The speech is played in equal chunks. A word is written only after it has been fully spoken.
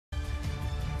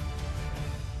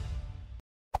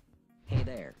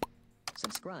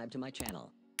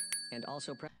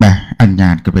bà anh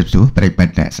nhàn cứ biết xuống bây giờ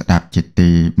đã sẽ đạp chết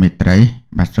tì mệt đấy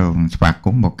bà xong và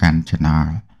cũng một căn cho nó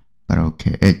bà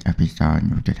ok episode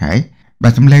như thế thấy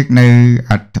bà xâm lệch nơi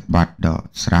ạch bọt đỏ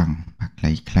sẵn bà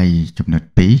lấy chụp nốt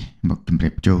bí một chùm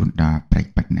rệp chôn đã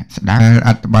Prek bật nè sẽ đạp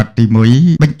ạch bọt tì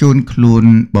mũi bánh chôn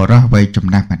khuôn bỏ ra về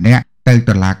chùm nạp bà nè từ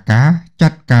tòa lá cá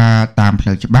chắt ca tam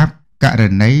lời cho bắp cả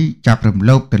rừng ấy chạp rùm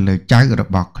lốp từ lời trái rồi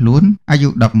bọt khuôn ai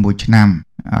dụ đọc mùi năm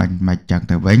mà chẳng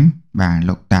từ vĩnh bà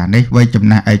lục tà này với chùm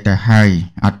nạp ấy từ hai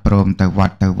ạch bồm từ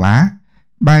vọt từ vá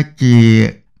ba chỉ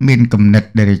miền cầm nịch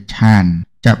để chàn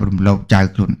chạp rùm lộp chạy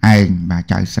khuôn anh và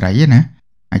chạy sấy nè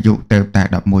dụ từ tại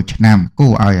đọc mùi năm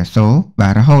cô ở số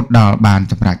và ra hốt đo bàn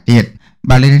sầm rạc tiệt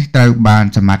bà lên từ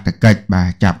bàn sầm mặt kịch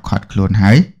bà chạp khọt khuôn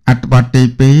hấy ắt bọt tì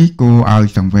pí cô ở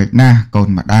sòng Việt na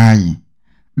côn mà đai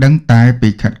đứng tại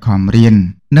bị khật khom riêng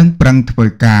nâng prăng thổi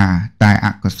cả tại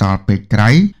ạc của sò bị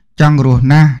cái trong ruột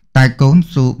na tại cốn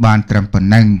su bàn trầm phần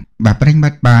nâng bà pranh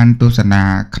mất bàn tu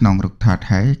sana khong rục thọt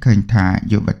hấy khơi thả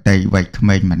dụ bạch tây vậy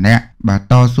mình mà nè bà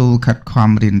to su khật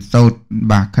khom riêng sốt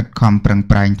bà khật khom prăng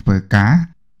pranh thổi cá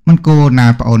มันกูนา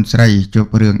ปอนใส่จูบ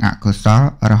เรื่องอักษร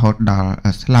ระหดดอล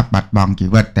สลับบัดบองจี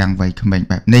วัดแตงไว้ขมิ้น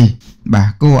แบบนี้บ่า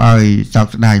กูเอาสอบ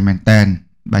ได้เหมือนเต้น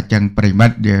บ่าจังปริมั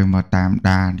ดเดียวมาตามด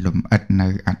านหลุมอัดใน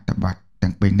อัตบัดตั้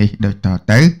งปีนี้โดยต่อเ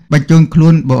ต๋อบรรจุคลุ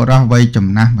นโบราณไว้จ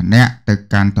ำนะมันเนี่ยตึก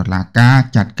การตลาดกา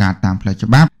จัดการตามพระฉ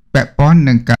บับแปะป้อนห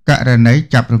นึ่งกะระไหน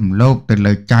จับรุมโลกแต่เล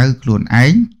ยใจคลุนไอ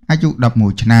อายุดับหมู่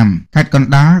ชนำขัดกัน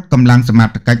ดากำลังสมัค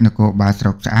รกัจนโกบาสร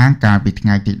กสร้างการปิดไง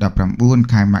ติดดับรำบุญ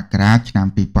คายมกราชน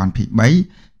ำปีปอนผีใบ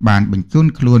บานบรรจุ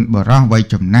คลุนบรอไว้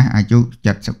จำนะอายุ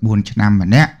จัดสบุญชนำมัน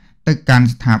เนี่ยตึกการ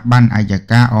สถาบันอาย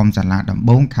กาอมสลาดำบ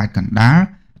งขัดกันดา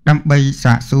ดำใบส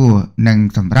ะสู้หนึ่ง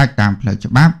สำรักตามเพลฉ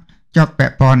บับจอบแป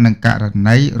ะปอนหนึ่งกะระไหน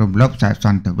รวมลบสาย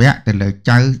สันตะเวะแต่เลยใ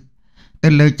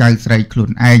จใส่คลุ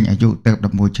นไออายุเติบดั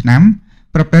บหมู่ชน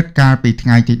ำประเภทการปีไ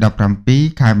งที่ดอกรำปี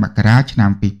คายมกราชน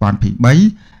ำปีปอนผีใบ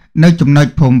ในจุดน้อย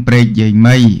พมเปรย์ใหญ่ไ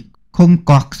ม่คุ้ม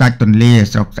กอกสายตนเลีย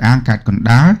สกสางขาดกัน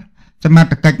ดาสมา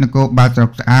ตะกัจนโกบาส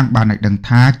กสางบานในดัง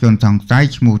ท้าจนสองไซ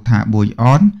ชมูธาบุย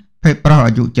อ้อนเพศเพราะอ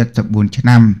ายุ70 ชน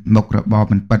ำมกระบอ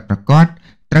มันเปิดประกอบ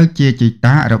เต้าเจียจิต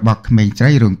าระบอกเขมรใส่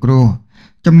รวงครู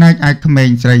จำนายไอเขมร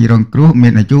ใส่รวงครูมี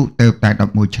อายุเติบแต่ดอก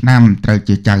หมู่ชนำเต้าเ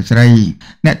จียใจใส่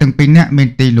ในตั้งปีนี้มี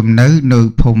ตีลุมเนื้อใน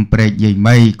พมเปรย์ใหญ่ไ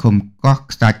ม่คุมก็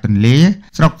สายตนเลี้ย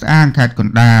สกสางขาดกัน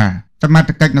ดาสมาต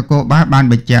ะกัจนโกบ้าบาน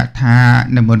ใบเจธา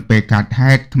ในมณเปกาดแท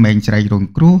ดเขมรใส่รวง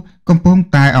ครูกำปง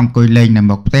ตายองกุยเลงใน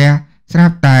หมกเตะสรา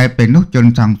บตายเป็นนุจน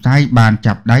สองไซบาน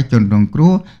จับได้จนรวงครู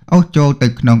เอาโจตึ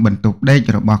กนองบรรทุกได้จ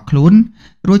ะบอกคลุ้น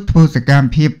รุ่ยโพสการ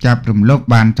เพียบจับรุมโลก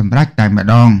บานสำรักตายมา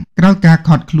ดองกล้ากาข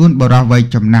อดคลุ้นบราไว้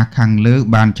จำนาคังเลือ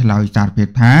บานฉลอยสารเพช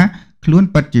รท้าคลุ้น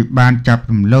ปัจจุบันจับ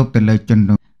รุมโลกแต่เลยจน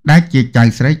ได้เจียใจ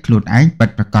ใส่คลุ้นไอ้ปัด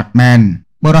ประกอบแมน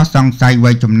บราสองไซไ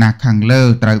ว้จำนาคังเลือ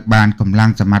ตระบานกำลัง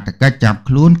สมัติกจับค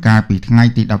ลุ้นกาปีไง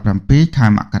ติดดับรำปีคาย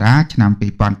มกราชนำปี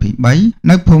ปอนผีใบใ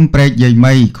นพงเปรย์ใหญ่ไ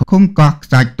ม่คุ้มกอก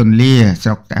สายตนเลียส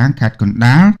กสางขาดกันด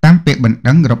าตั้งเปียกบัน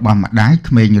ดังระบำมาได้เข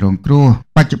มรโรงครัว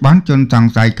ปัจจุบันจนสอง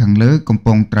ไซคังเลือกำป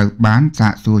งตระบานสะ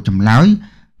สูจำเล้ย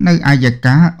ในอายก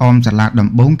าอมสลัดด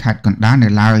ำบงขาดกันดาใน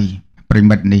ลายปริ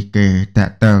มัดนิเกแต่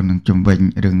เติมหนึ่งจุ่มวิ่ง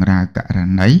เรื่องราวกะระ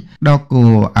ไหนดอกกู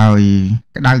เอา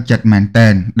กระดาษจัดแมนเต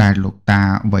นได้ลูกตา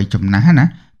ไว้จมน้านะ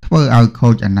เพื่อเอาโค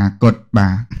จอนาคตบ่า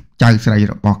ใจใส่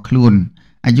ระบอกคลุน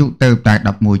อายุเติบแต่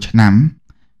ดับมวยชน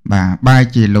ำบ่าใบ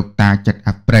จีลูกตาจัด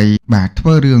อัปรีบ่าเ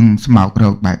พื่อเรื่องสมองโร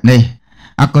คแบบนี้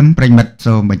อากุนปริมัดโซ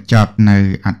มาจอบใน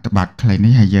อัตบัตใคร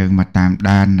นี้ให้เยิงมาตาม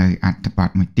ด้านในอัตบัต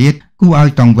มือติดกูเอา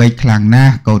ตรงไว้คลางหน้า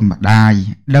โกนมาได้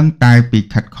ดังตายปี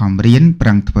ขัดขอมเรียนป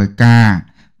รังถวยกา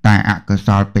ตายอักษ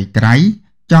รไปไกล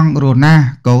จ้องโรนา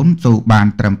โกนสู่บาน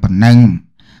ตรมปนัง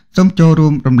สมโจรู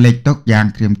มรำเล็กตกยาง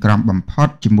เครียมกรอมบำพอด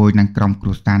จมวยนังกรอมค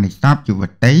รูสตาในซอบอยู่วั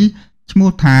ดเตยชมู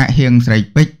ทาเฮียงใส่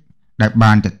ปิกได้บ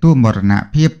านแต่ตัวมรณะ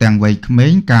เพียบแต่งไว้เขม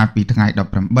รการปีทั้งไงดอก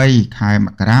รำใบคายม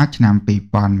กราชนำปี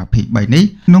ปอนมาผีใบนี้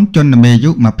น้องจนเม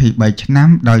ยุมาผีใบชน้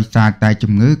ำโดยสาตายจ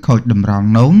มงื้อโคดดำรอง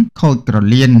น้องโคดกระ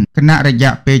เลียนคณะระยะ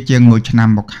เปเจียงมวยชน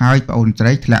ำบอกหายปอนใจ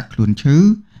ทะคลุนชื้อ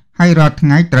ให้รอดทั้ง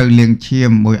ไงเตยเลียงเชีย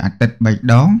มมวยอัดติดใบ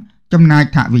ดองจำนาย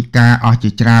ถาวิกาอจิ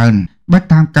จรานบัด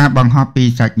ตามการบังฮอปี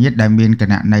สักเย็ดได้เมียนข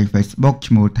ณะใน Facebook ช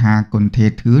มูทากุนเท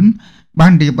ถืนบ้า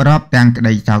นดีบรอบแต่งกระได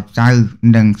สาวเจ้า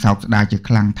หนึ่งสาวสดาจะค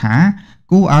ลังท้า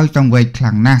กูเอาจังไว้คลั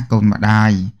งหน้าโกนมาได้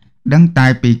ดังตา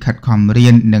ยปีขัดขอมเรีย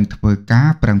นหนึ่งถวยกา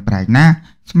เปล่งปลายหน้า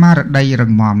สมาร์ดได้รั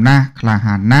งมอมหน้าคลาห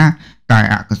านหน้าตาย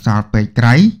อักษรไปไกล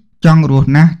จ้องรู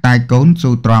หน้าตายโกน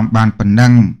สู่ตรอมบานปนั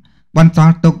งวันซ้อ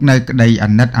นตกในกระไดอั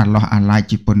นนัดอัลลอฮ์อัลไล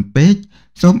จิปนเป๊ก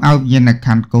ส้มเอาเย็น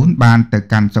คันโกนบานแต่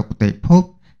การสกเตพบ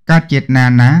កើតជាតិណា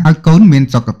ឲ្យកូនមាន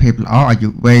សុខភាពល្អអាយុ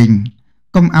វែង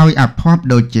កុំឲ្យអភ័ព្វ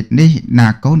ដូចជាតិនេះណា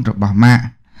កូនរបស់ម៉ាក់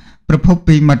ប្រភព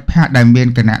ពីមិត្តភ័ក្តិដែលមាន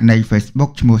គណនី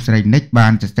Facebook ឈ្មោះស្រីនិចបា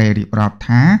នសរសេររៀបរាប់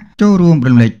ថាចូលរួម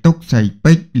រំលែកទុក្ខស្រី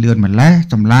ពេជ្រលឿនម្លេះ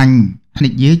សម្លាញ់និ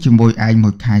យាយជាមួយឯងមួ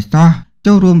យខែសោះ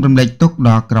ចូលរួមរំលែកទុក្ខដ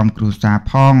ល់ក្រុមគ្រួសារ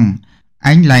ផង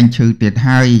ឯងឡើងឈឺទៀត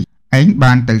ហើយឯង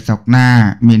បានទៅសុកណា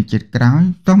មានជាតិក្រោយ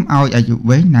សូមឲ្យអាយុ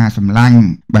វែងណាសម្លាញ់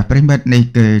បាទប្រិមិត្តនេះ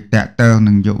គឺតាក់ទង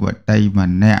នឹងយុវតីម្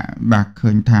នាក់បាទឃើ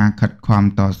ញថាខិតខំ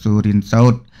តស៊ូរៀនសូ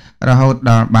ត្ររហូត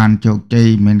ដល់បានជោគជ័យ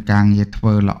មានការងារធ្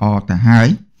វើល្អទៅហើយ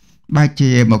បែរ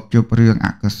ជាមកជួបរឿងអ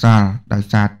កុសលដោយ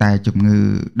សារតែជំងឺ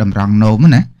តម្រង់នោម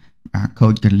ណាបាទខូ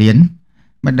ចកលៀន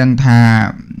មិនដឹងថា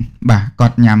បាទគា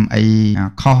ត់ញ៉ាំអី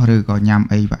ខុសឬក៏ញ៉ាំ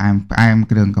អីផ្អែម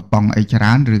គ្រឿងកំប៉ុងអីច្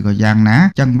រើនឬក៏យ៉ាងណា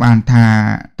ចឹងបានថា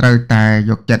ត្រូវតែ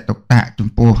យកចិត្តទុកដាក់ចំ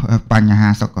ពោះបញ្ហា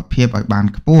សុខភាពឲ្យបាន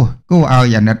ខ្ពស់គួរឲ្យ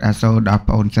អាណិតអាសូរដល់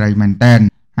ប្អូនស្រីមែនតែន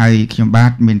ហើយខ្ញុំបា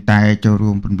ទមានតែចូល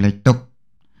រួមរំលែកទុក្ខ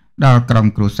ដល់ក្រុម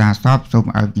គ្រួសារសពសូម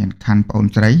ឲ្យមានខណ្ឌប្អូន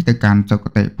ស្រីទៅកាន់សុគ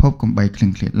តិភពកុំបីឃ្លៀ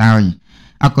ងឃ្លាតឡើយ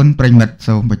អរគុណប្រិមិត្ត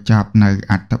សូមបញ្ចប់នៅ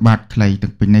អត្ថបទខ្លី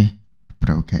ទាំងពីរនេះប្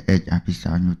រកេអភិ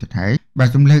សានុទថៃបាទ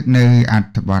សំឡេងនៅអ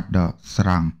ត្ថបទដ៏ស្រ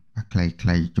ង់ខ្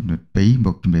លីៗចំនួន2ម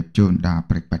កជម្រាបជូនដល់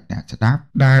ប្រិយមិត្តអ្នកស្ដាប់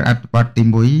ដែលអត្ថបទទី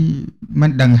1មិ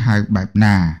នដឹងហៅបែប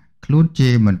ណាខ្លួនជា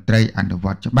មន្ត្រីអនុវ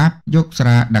ត្តច្បាប់យកស្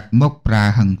រាដឹកមុខប្រើ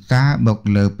ហិង្សាមក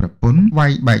លើប្រពន្ធវា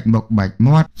យបែកមុខបែក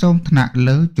មាត់សូមថ្នាក់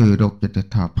លើជួយរកយុត្តិ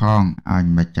ធម៌ផងឲ្យ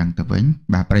មិនចឹងទៅវិញ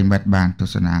បាទប្រិយមិត្តបានទ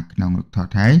ស្សនាក្នុងរូបថត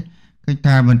ថៃឃើញ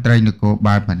ថាមន្ត្រីនគរ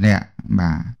បាលម្នាក់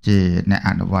បាទជាអ្នកអ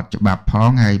នុវត្តច្បាប់ផ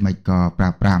ងហើយមិនក៏ប្រើ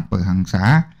ប្រាស់អំពើហិង្សា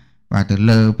បាទទៅ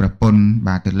លើប្រពន្ធ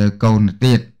បាទទៅលើកូន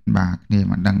ទៀតបាទគ្នា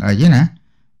មិនដឹងអីទេណា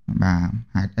បាទ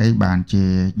ហេតុអីបានជា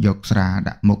យកស្រា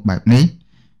ដាក់មុខបែបនេះ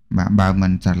បាទបើមិ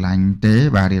នស្រឡាញ់ទេ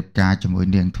បាទរៀបការជាមួយ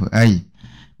នាងធ្វើអី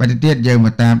បាទទៅទៀតយើងម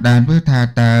កតាមដានមើលថា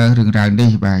តើរឿងរ៉ាវនេះ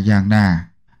បាទយ៉ាងណា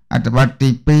អត្ថបទទី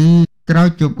2ក្រោយ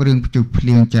ជប់រឿងភ្ជុះភ្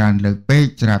លៀងច្រើនលើកពេក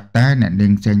ស្រាប់តែអ្នកនា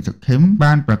ងសេងសុខឹម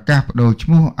បានប្រកាសបដូរឈ្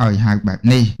មោះឲ្យហៅបែប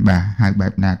នេះបាទហៅបែ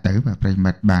បណាទៅបាទប្រិ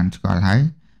មិត្តបានស្គាល់ហើយ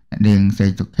អ្នកនាងសេ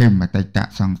ងសុខឹមអតីត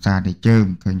សង្សារនៃជើង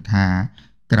ឃើញថា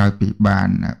ក្រោយពីបាន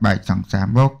បែកសង្សារ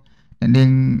មកអ្នកនាង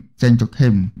សេងសុខឹ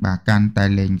មបាទកាន់តែ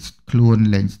លេងខ្លួន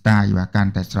លេងស្ទាយបាទកា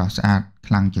ន់តែស្រស់ស្អាត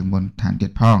ខ្លាំងជាងមុនឋានទៀ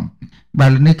តផងបាទ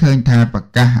លើនេះឃើញថាប្រ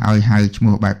កាសឲ្យហៅឈ្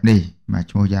មោះបែបនេះបាទ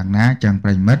ឈ្មោះយ៉ាងណាចឹងប្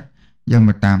រិមិត្តយើង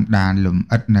មកតាមដានលំ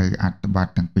អិតនៅអត្ថបទ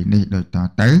ទាំងពីរនេះដូចត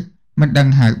ទៅមិនដឹង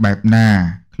ហៅបែបណា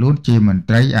ខ្លួនជាមន្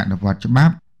ត្រីអនុវត្តច្បា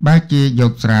ប់បែរជាយ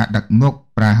កស្រាដឹកមុខ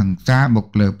ប្រើហិង្សាមក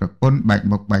លើប្រពន្ធបែក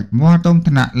មុខបែកមាត់ទុំ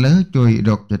ថ្នាក់លើជួយ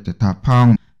រកយុត្តិធម៌ផង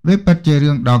វាពិតជា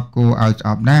រឿងដ៏គួរឲ្យស្អ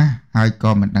ប់ណាស់ហើយ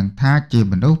ក៏មិនដឹងថាជា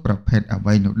មនុស្សប្រភេទអ្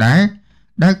វីនោះដែរ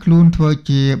ដែលខ្លួនធ្វើ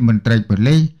ជាមន្ត្រីប៉ូ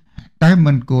លីសតែ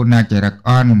មិនគួរណាចរិត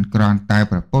អន់គ្រាន់តែ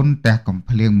ប្រពន្ធតែកំ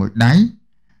ភ្លៀងមួយដៃ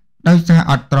ដោយសារ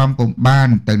អត់ទ្រាំពុំបាន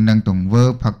ទៅនឹងទង្វើ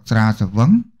ផឹកស្រាសវឹ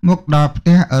ងមកដល់ផ្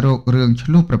ទះរោគរឿងឆ្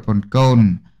លោះប្រពន្ធកូន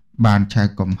បានឆែក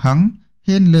កំហឹង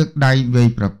ហ៊ានលើកដៃវាយ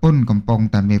ប្រពន្ធកំពុង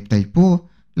តែមេផ្ទៃពោះ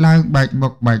ឡើងបែកមុ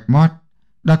ខបែកមាត់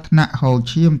ដល់ថ្នាក់ហូរ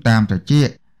ឈាមតាមត្រចៀក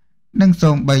និង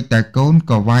សូម្បីតែកូន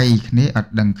ក៏វាយគ្នាអ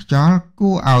ត់ដឹងខ្យល់គួ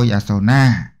រឲ្យអាសូរណា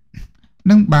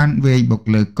នឹងបានវាយបុក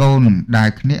លើកូនដែល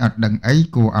គ្នាអត់ដឹងអី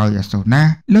គួរឲ្យអាសូរណា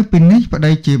លើពីនេះប្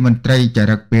តីជាមន្ត្រីច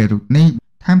រិតពេលរូបនេះ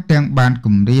ថែមទាំងបាន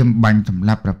គំរាមបាញ់សម្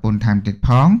លាប់ប្រពន្ធថែមទៀតផ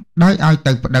ងដោយឲ្យ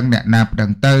ទៅប្តឹងអ្នកណាប្តឹ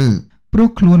ងទៅព្រោះ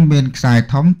ខ្លួនមានខ្សែ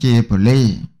ធំជាប៉ូលីស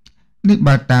នេះ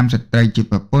បើតាមស្ត្រីជា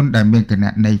ប្រពន្ធដែលមានគណ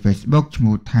នី Facebook ឈ្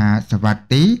មោះថាសវត្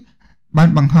ទីបាន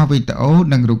បង្ហោះវីដេអូ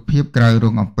និងរូបភាពក្រោយរ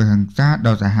ងអំពើហិង្សា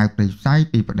ដ៏សាហាវព្រៃផ្សៃ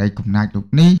ពីប្តីកំណាចរូប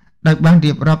នេះដោយបាន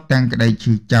រៀបរាប់ទាំងក្តី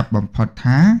ឈឺចាប់បំផុត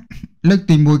ថាលើក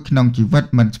ទី1ក្នុងជីវិត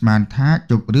មិនស្មានថា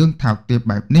ជប់រឿងថោកទាប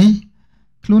បែបនេះ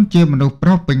ខ្លួនជាមនុស្សប្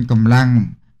រុសពេញកម្លាំង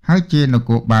ហើយជាន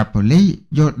គរបាលប៉ូលីស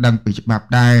យល់ដឹងពីច្បាប់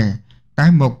ដែរតែ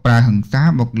មកប្រើហិង្សា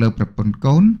មកលើប្រពន្ធ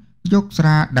កូនយកស្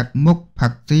រាដឹកមុខផឹ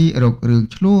កស៊ីរករឿង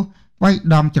ឆ្លោះវាយ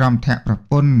ដំច្រំធាក់ប្រ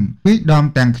ពន្ធពីដំ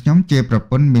ទាំងខ្ញុំជាប្រ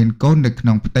ពន្ធមានកូននៅក្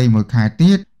នុងផ្ទៃមួយខែ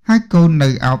ទៀតហើយកូននៅ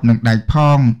អោបនឹងដៃផ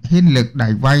ងហ៊ានលើកដៃ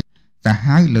វាយសា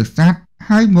ហាវលើសัตว์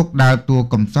ហើយមកដើរតួ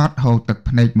កំសត់ហូរទឹក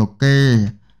ភ្នែកមកគេ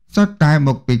សុទ្ធតែម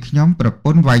កពីខ្ញុំប្រព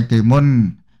ន្ធវាយគេមុន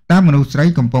តាមមនុស្សស្រី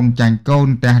កំពុងចាញ់កូន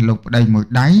ទះលោកប្តីមួយ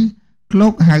ដៃក្លោ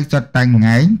កហៅសុទ្ធតែ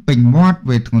ងែងពេញមាត់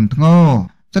វេធ្ងន់ធ្ងរ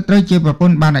ស្ត្រីជាប្រព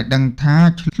ន្ធបានឲ្យដឹងថា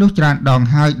ឆ្លោះច្រើនដង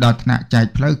ហើយដល់ថ្នាក់ចែក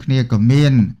ផ្លូវគ្នាក៏មា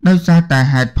នដោយសារតែ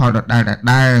ហេតុផលដ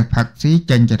ដែលផាក់ស៊ី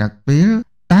ចេញចរិតពេល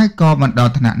តែក៏មិនដ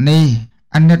ល់ថ្នាក់នេះ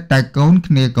អាណិតតែកូន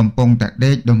គ្នាកំពុងតែ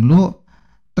ដេកដងលក់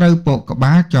ត្រូវពកក្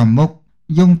បាលចំមុខ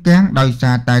យំកាំងដោយ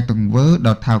សារតែទង្វើ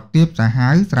ដ៏ថោកទាបសាហា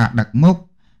វស្រាដឹកមុខ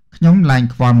ខ្ញុំលែង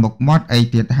ខ្វល់មុខមាត់អី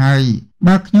ទៀតហើយ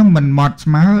បើខ្ញុំមិនមាត់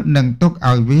ស្មើនឹងទុក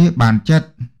ឲ្យវាបានចិត្ត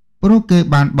ព្រោះគេ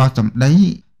បានបោះសម្ដី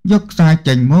យកខ្សែ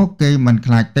ចេញមកគេមិន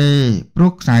ខ្លាចទេព្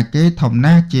រោះខ្សែគេធំ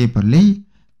ណាស់ជាប៉ូលីស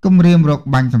គំរាមរក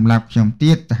បាញ់សម្លាប់ខ្ញុំ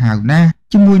ទៀតសាហាវណាស់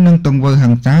ជាមួយនឹងទង្វើហិ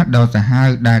ង្សាដ៏សាហាវ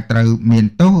ដែលត្រូវមាន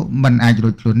ទោសមិនអាចរួ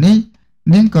ចខ្លួននេះ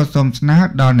នាងក៏សូមស្នើ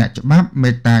ដល់អ្នកច្បាប់មេ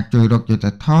ត្តាជួយរកយុត្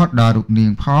តិធម៌ដល់រូបនា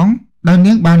ងផងដោយ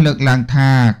នាងបានលើកឡើងថា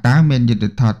តើមានយុត្តិ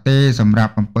ធម៌ទេសម្រា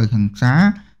ប់អំពើហិង្សា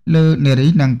លើនារី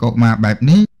និងកុមារបែប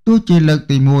នេះទោះជាលើក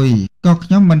ទី1ក៏ខ្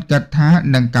ញុំមិនគិតថា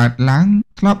នឹងកើតឡើង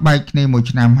ធ្លាប់បែកគ្នា1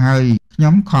ឆ្នាំហើយខ្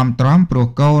ញុំខំទ្រាំព្រោះ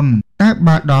កូនតែ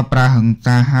បើដល់ប្រើហិង្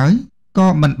សាហើយក៏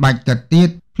មិនបាច់គិតទៀត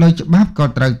ផ្លូវច្បាប់ក៏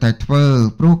ត្រូវតែធ្វើ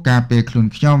ព្រោះការពារខ្លួន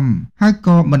ខ្ញុំហើយ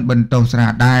ក៏មិនបន្ទោសស្រា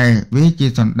លដែរវាជា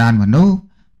សន្តានមនុស្ស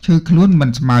ឈឺខ្លួនមិន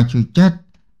ស្មើឈឺចិត្ត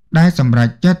ដែលសម្រេច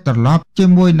ចិត្តត្រឡប់ជា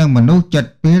មួយនឹងមនុស្សចិត្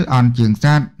តពេលអន់ជាងស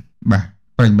ត្វបាទ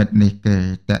ប្រិមិត្តនេះគេ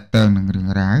តេតើងនឹងរឿង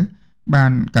រ៉ាវបា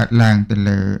នកើតឡើងទៅ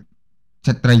លើ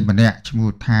ស្ត្រីម្នាក់ឈ្មោះ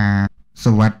ថាស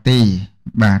វត្ទី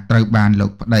បាទត្រូវបានលោ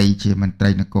កប្តីជាមន្ត្រី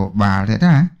នគរបាលទេ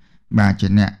ណាបាទជា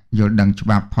អ្នកយល់ដឹងច្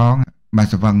បាប់ផងបាទ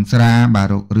ស្វឹងស្រាបាទ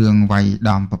រករឿងវាយ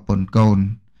ដំប្រពន្ធកូន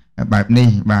បែបនេះ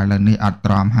បាទលើនេះអត់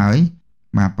ទ្រាំហើយ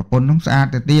បាទប្រពន្ធនោះស្អាត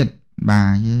ទៅទៀតបាទ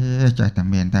យេចេះតែ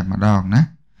មានតែម្ដងណា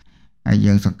ហើយ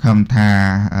យើងសង្ឃឹមថា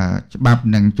ច្បាប់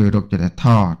នឹងជួយរកយុត្តិធ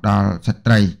ម៌ដល់ស្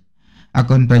ត្រីអរ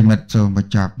គុណប្រិមិត្តសូមប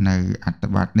ញ្ចប់នៅអត្ថ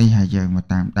បទនេះហើយយើងមក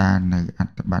តាមដាននៅអ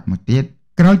ត្ថបទមួយទៀត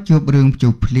ក្រោយជួបរឿងភ្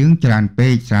ជុះភ្លៀងច្រើនពេ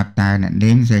កស្រាប់តែអ្នក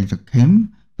នាងសេងសុខឹម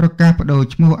ប្រកាសបដូរ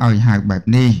ឈ្មោះឲ្យហៅបែប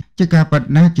នេះជាការពិត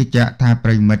ណាស់ជាចាក់ថាប្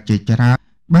រិមិត្តជាច្រើន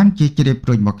បានជាជ្រាប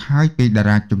រួចមកហើយពីតា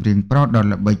រាចម្រៀងប្រុសដ៏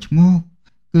ល្បីឈ្មោះ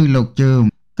គឺលោកជើម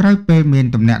ក្រោយពេលមាន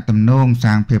ទំនាក់ទំនង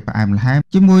សាងភាពផ្អែមល្ហែម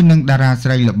ជាមួយនឹងតារាស្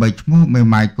រីល្បីឈ្មោះមេ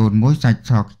ម៉ាយកូនមួយសាច់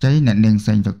សខ្ចីអ្នកនាង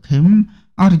សេងសុខឹម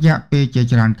អស់រយៈពេលជា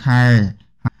ច្រើនខែ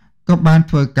ក៏បាន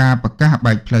ធ្វើការប្រកាស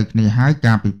បែកផ្លូវគ្នាហើយ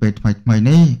កាលពីពេលថ្មីៗ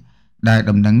នេះដែល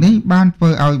ដំណឹងនេះបានធ្វើ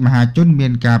ឲ្យមហាជនមា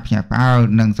នការភ្ញាក់ផ្អើល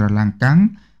និងស្រឡាំងកាំង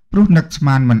ព្រោះនឹកស្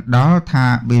មានមិនដល់ថា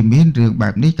វាមានរឿងបែ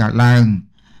បនេះកើតឡើង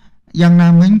យ៉ាងណា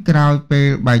មិញក្រោយពេល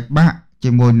បែកបាក់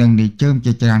ជាមួយនឹងនាយជើម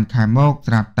ជាច្រើនខែមក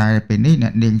ស្រាប់តែពេលនេះអ្ន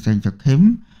កនាងសេងសុខឹម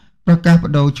ប្រកាសប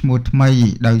ដូរឈ្មោះថ្មី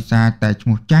ដោយសារតែឈ្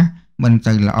មោះចាស់មិន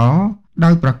សូវល្អដោ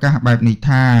យប្រកាសបែបនេះ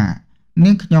ថា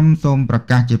នាងខ្ញុំសូមប្រ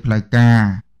កាសជាផ្លូវការ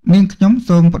នាងខ្ញុំ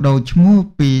សូមបដូរឈ្មោះ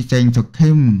ពីសេងសុ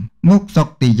ខឹមមកសុក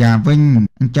ទីយ៉ាវិញ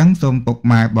អញ្ចឹងសូមពុក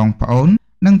ម៉ែបងប្អូន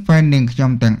និងហ្វេននាងខ្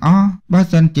ញុំទាំងអស់បើ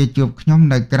សិនជាជួបខ្ញុំ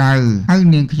នៅក្រៅហៅ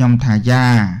នាងខ្ញុំថាយ៉ា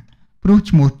ព្រោះ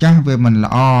ឈ្មោះចាស់វាមិន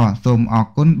ល្អសូមអរ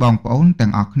គុណបងប្អូនទាំ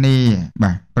ងអស់គ្នា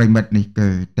បាទប្រិមិត្តនេះគឺ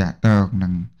តេតើងនឹ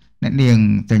ងអ្នកនាង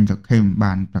សេងសុខឹម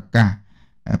បានប្រកាស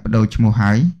បដូរឈ្មោះ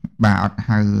ហើយបាទអត់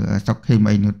ហៅសុខឹម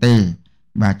អីនោះទេ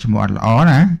បាទឈ្មោះអត់ល្អ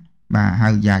ណាបាទហៅ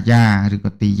យ៉ាឬ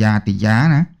ក៏ទីយ៉ា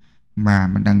ណាបាទ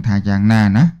មិនដឹងថាយ៉ាងណា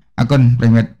ណាអរគុណប្រិ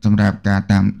មិត្តសម្រាប់ការ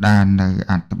តាមដាននៅ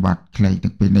អត្ថបទខ្លី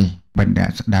ទាំងពីរនេះបណ្ដា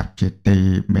ស្ដាប់ជាទី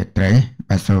មេត្រី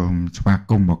បាទសូមស្វា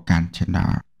គមន៍មកកាន់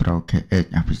Channel Prek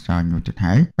អភិសរយុទ្ធ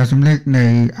ថៃបាទសំឡេងនៅ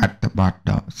អត្ថបទ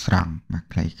ដកស្រង់បាទ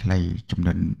ខ្លីចំ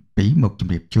នួន2មកជ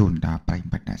ម្រាបជូនដល់ប្រិ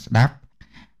មិត្តអ្នកស្ដាប់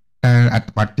អត្ថ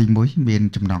បទទី1មាន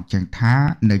ចំណងជើងថា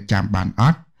នៅចាំបានអ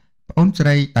ត់ប្អូនស្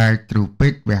រីដែលគ្រូពេ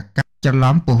ទ្យវះកាត់ច្រ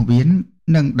ឡំពោះវៀន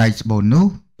និងដៃស្បូននោះ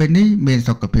ពេលនេះមាន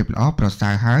សុខភាពល្អប្រសើ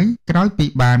រហើយក្រោយពី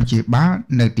បានព្យាបាល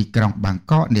នៅទីក្រុងបាង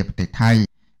កកនៃប្រទេសថៃ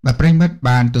បាទប្រិមិត្ត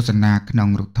បានទស្សនាក្នុង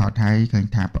រូបថតហើយឃើញ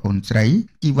ថាប្អូនស្រី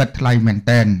ជីវិតថ្លៃមែន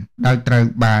ទែនដោយត្រូវ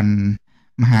បាន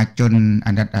មហាជន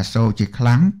អាណិតអាសូរជាខ្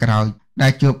លាំងក្រោយដែ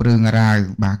លជួបរឿងរ៉ាវ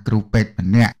បាទគ្រូពេទ្យ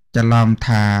ម្នាក់ច្រឡំ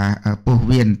ថាពោះ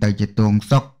វៀនទៅជាទង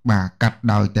សុកបាទកាត់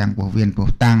ដោយទាំងពោះវៀនពោះ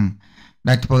តាំង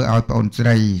ដែលធ្វើឲ្យប្អូនស្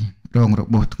រីរងរ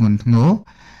បួសធ្ងន់ធ្ងរ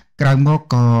ក្រោយមក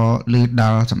ក៏ឮដ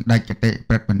ល់សម្ដេចគតិ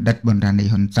ព្រឹទ្ធបណ្ឌិតប៊ុនរ៉ានី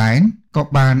ហ៊ុនសែនក៏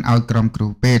បានឲ្យក្រុមគ្រូ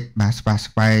ពេទ្យបាទស្វះ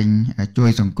ស្វែងជួយ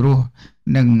សង្គ្រោះ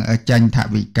និងចាញ់ថ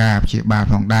វិកាព្យាបាល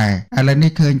ផងដែរឥឡូវ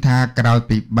នេះឃើញថាក្រោយ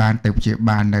ពីបានទៅព្យា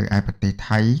បាលនៅឯប្រទេស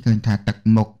ថៃឃើញថាទឹក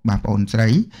មុខបាទប្អូនស្រី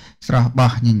ស្រស់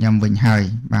បោះញញឹមវិញហើយ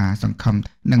បាទសង្ឃឹម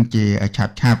នឹងជា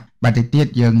ឆាប់បាទទីទៀត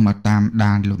យើងមកតាម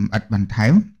ដានលំអិតបន្ថែ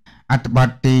មអត្ថបទ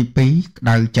ទី2ក្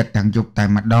តៅចិត្តទាំងយប់តែ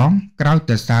ម្ដងក្រោយ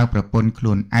ទៅសើប្រពន្ធខ្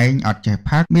លួនឯងអត់ចេះ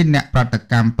ផាត់មានអ្នកប្រតិ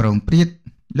កម្មប្រងព្រាត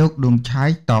លោកដួងឆាយ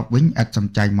តបវិញឥតសំ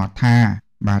ចៃមកថា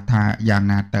បាទថាយ៉ាង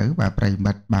ណាទៅបាទប្រិ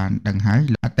មិត្តបានដឹងហើយ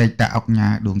អតីតអុកញ៉ា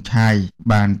ដួងឆាយ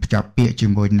បានភ្ជាប់ពាក្យជា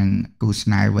មួយនឹងគូស្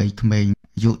នេហ៍វ័យក្មេង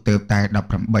អាយុទៅតែ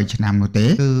18ឆ្នាំនោះទេ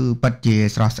គឺពិតជា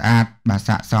ស្រស់ស្អាតបាទ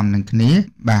ស័ក្តិសមនឹងគ្នា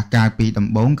បាទកាលពីដំ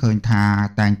បូងឃើញថា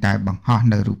តែងតែបង្ហោះ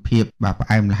នៅរូបភាពបាទផ្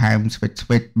អែមល្ហែមស្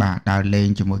វិតបាទដើរលេង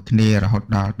ជាមួយគ្នារហូត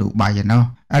ដល់ឌូបៃឯណោះ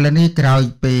ឥឡូវនេះក្រោយ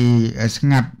ពីស្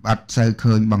ងាត់អត់សូវ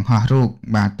ឃើញបង្ហោះរូប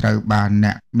បាទត្រូវបានអ្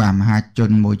នកបាទមហាជ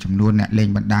នមួយចំនួនអ្នកលេង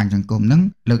បណ្ដាញសង្គមនឹង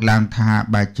លើកឡើងថា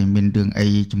បែរជាមានរឿងអី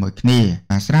ជាមួយគ្នា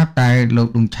បាទស្រាប់តែលោក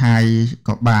ដួងឆាយ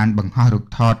ក៏បានបង្ហោះរូប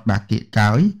ថតបាទគៀក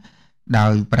កោយដោ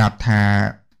យប្រាប់ថា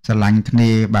ស្រឡាញ់គ្នា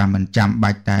បាទមិនចាំ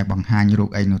បាច់តែបង្ហាញរូប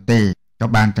អីនោះទេ ก็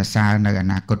បានតែសើនៅអ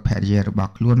នាគតភរិយារប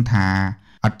ស់ខ្លួនថា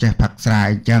អត់ចេះផឹកស្រា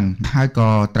អីចឹងហើយក៏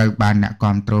ត្រូវបានអ្នកគ្រ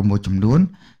ប់គ្រងមួយចំនួន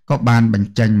ក៏បានប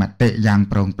ញ្ចេញមតិយ៉ាង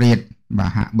ប្រងព្រាតបា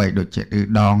ទហាក់បីដូចជាឌឺ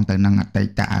ដងទៅនឹងអតី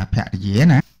តភរិយា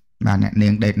ណាបាទអ្នកនា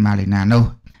ងដេតម៉ាលីណានោះ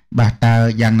បាទតើ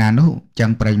យ៉ាងណានោះចឹ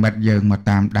ងប្រិមិត្តយើងមក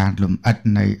តាមដានលំអិត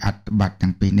នៃអត្ថបទទាំ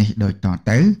ងពីរនេះដូចត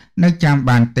ទៅនៅចាំ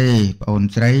បានទេប្អូន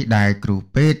ស្រីដែលគ្រូ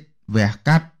ពេទ្យវះ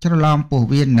កាត់ច្រឡំពោះ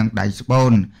វៀននឹងដៃស្បូ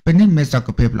នពេលនេះមានសុខ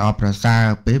ភាពល្អប្រសើរ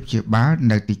ពេលព្យាបាល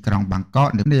នៅទីក្រុងបាងកក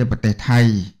នៃប្រទេសថៃ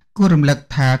គួររំលឹក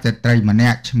ថាស្ត្រីម្នា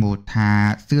ក់ឈ្មោះថា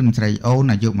សឿនស្រីអូន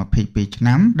អាយុ22ឆ្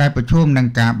នាំដែលប្រឈមនឹង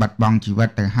ការបាត់បង់ជីវិត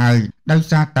ទៅហើយដោយ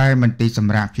សារតែមន្ទីរស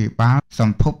ម្រាប់ព្យាបាលស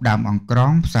ម្ភពដើមអង្ក្រ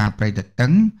ងផ្សារព្រៃតឹ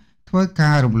ងធ្វើ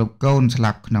ការរំលោភកូនស្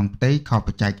លាប់ក្នុងផ្ទៃខុសប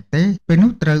ច្ចេកទេសពេល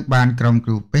នោះត្រូវបានក្រុម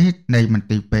គ្រូពេទ្យនៃមន្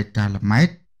ទីរពេទ្យកាឡាម៉ែត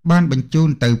បានបញ្ជូន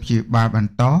ទៅព្យាបាលប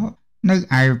ន្តនៅ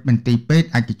ឯមន្ទីរពេទ្យ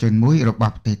ឯកជនមួយរប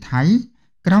ស់ប្រទេសថៃ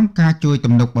ក្រោមការជួយ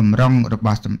ទំនុកបម្រុងរប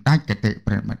ស់សម្ដេចគតិ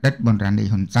ព្រះបណ្ឌិតប៊ុនរ៉ានី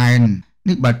ហ៊ុនសែន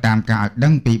នេះបើតាមការឲ្យដឹ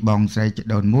ងពីបងស្រីជី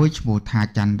ដូនមួយឈ្មោះថា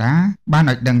ច័ន្ទរាបាន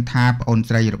ឲ្យដឹងថាប្អូន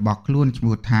ស្រីរបស់ខ្លួនឈ្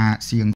មោះថាសៀង